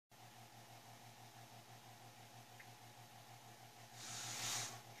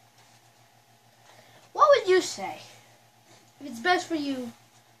just say, if it's best for you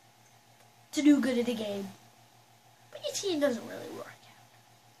to do good in the game, but your team doesn't really work out.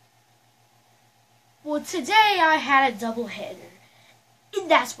 Well, today I had a doubleheader, and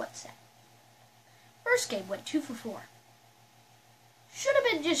that's what's sad. First game went 2 for 4. Should have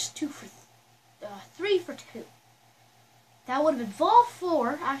been just 3 for 2. That would have been fall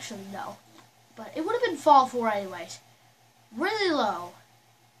 4. Actually, no. But it would have been fall 4 anyways. Really low.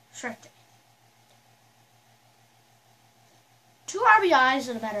 Strike day. 2 RBIs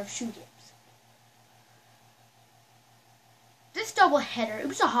in a matter of 2 games. This doubleheader, it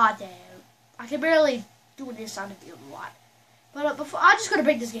was a hot day. I could barely do this on the field a lot. But before, I'm just going to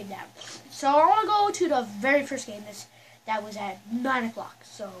break this game down. So I want to go to the very first game that was at 9 o'clock.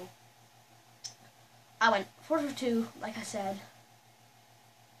 So I went 4 for 2, like I said.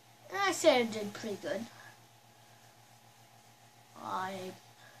 And I said I did pretty good. I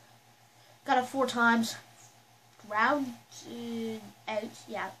got it 4 times. Round out,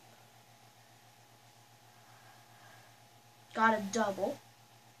 yeah. Got a double.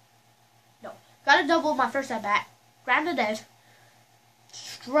 No, got a double my first at bat. Grounded out.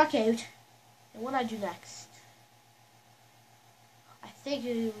 Struck out. And what did I do next? I think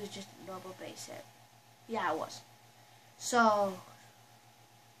it was just a normal base hit. Yeah, it was. So,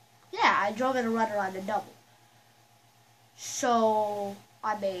 yeah, I drove in a runner on the double. So,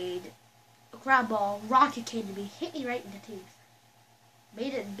 I made a ground ball. Rocket came to me, hit me right in the teeth.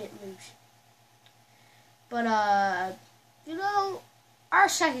 Made it a bit loose. But, you know, our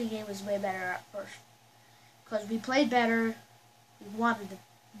second game was way better at first. Because we played better. We wanted to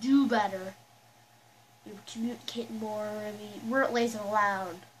do better. We were communicating more. We weren't lazing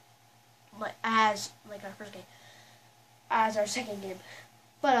around. As our first game. As our second game.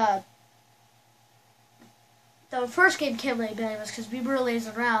 But, the first game came late was because we were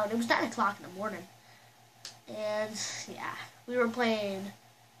lazing around. It was 9 o'clock in the morning. And, yeah, we were playing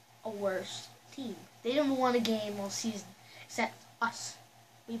a worse team. They didn't win a game all season, except us.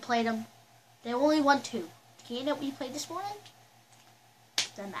 We played them. They only won 2. The game that we played this morning,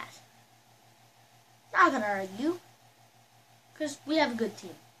 then that. Not gonna argue, because we have a good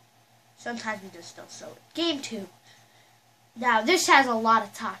team. Sometimes we just don't show it. Game 2. Now, this has a lot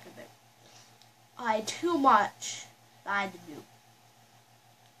of talk of it. I had too much that I had to do.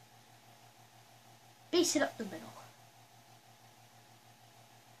 Base it up the middle.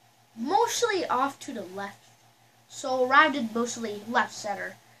 Mostly off to the left. So rounded mostly left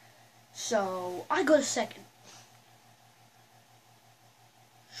center. So I go to second.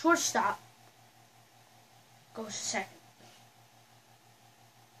 Shortstop goes to second.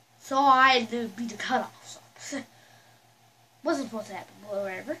 So I had to be the cutoff. So wasn't supposed to happen, but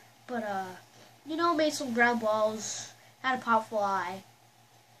whatever. But you know, made some ground balls, had a pop fly.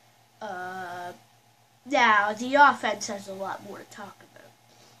 Now the offense has a lot more to talk about.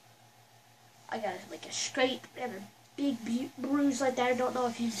 I got like a scrape and a big bruise like that. I don't know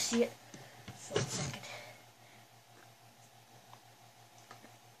if you can see it. So, a second.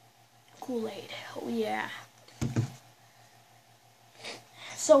 Kool-Aid. Oh, yeah.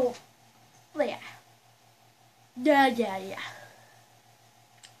 So, yeah. Yeah.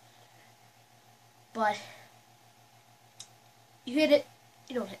 But, you hit it,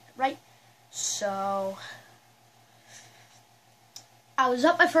 you don't hit it, right? So, I was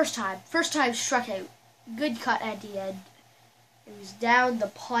up my first time. First time struck out. Good cut at the end. It was down the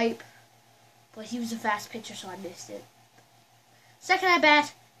pipe, but he was a fast pitcher, so I missed it. Second at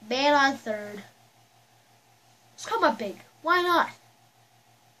bat, man on third. Let's come up big. Why not?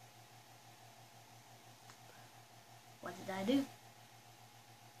 What did I do?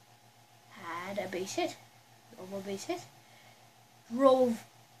 Had a base hit. Normal base hit. Drove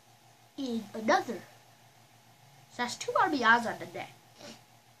in another. So that's 2 RBIs on the day.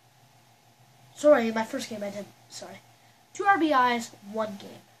 Sorry, my first game I did. Sorry. 2 RBIs, 1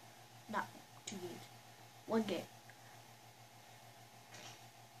 game. Not 2 games. 1 game.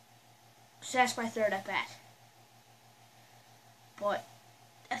 So that's my third at bat. But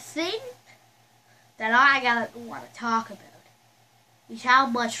a thing that I want to talk about is how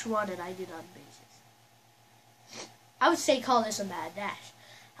much running I did on bases. I would say call this a mad dash.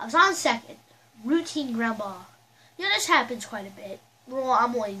 I was on second. Routine ground ball. You know, this happens quite a bit. Well,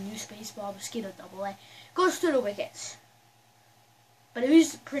 I'm only new baseball, Mosquito AA. Goes through the wickets. But it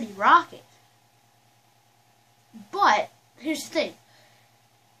was pretty rocket. But, here's the thing.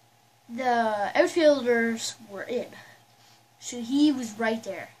 The outfielders were in. So he was right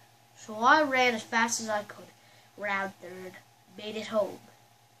there. So I ran as fast as I could. Round third. Made it home.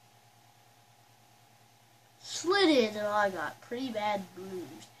 Slid in and I got pretty bad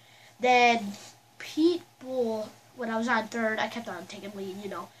bruise. Then people, when I was on third, I kept on taking lead,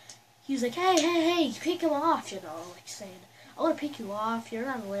 He was like, hey, pick him off, like saying, I want to pick you off. You're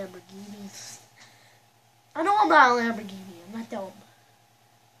not a Lamborghini. I know I'm not a Lamborghini. I'm not dumb.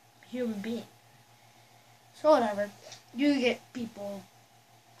 I'm a human being. So whatever. You get people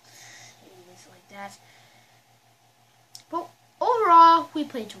like that. But overall, we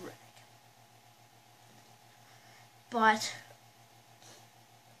played terrific. But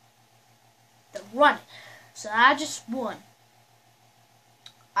the running. So I just won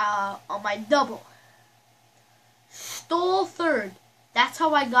on my double. Stole third. That's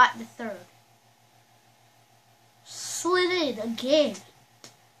how I got the third. Slid in again.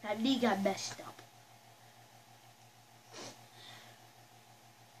 That knee got messed up.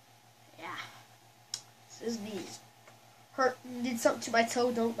 Yeah. His knees hurt. Did something to my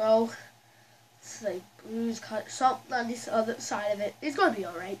toe. Don't know. It's like bruise, cut, something on this other side of it. It's gonna be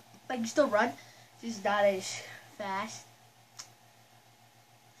alright. I can still run. Just not as fast.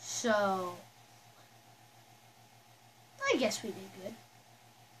 So I guess we did good.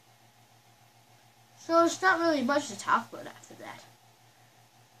 So there's not really much to talk about after that.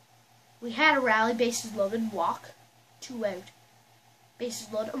 We had a rally, bases loaded, walk, 2 out.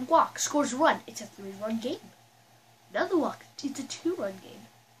 Bases loaded, and walk. Scores a run. It's a 3-run game. Another walk. It's a 2-run game.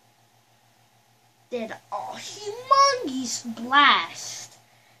 Then a humongous blast.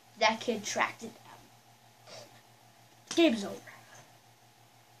 That kid tracked it down. Game's over.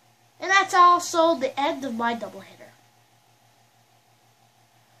 And that's also the end of my doubleheader.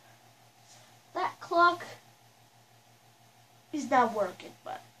 That clock is not working,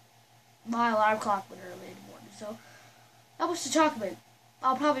 but my alarm clock went early in the morning, so not much to talk about.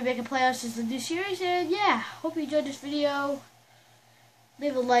 I'll probably make a playoffs as the new series, and yeah, hope you enjoyed this video.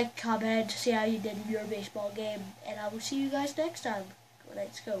 Leave a like, comment, see how you did in your baseball game, and I will see you guys next time.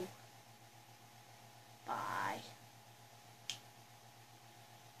 Let's go.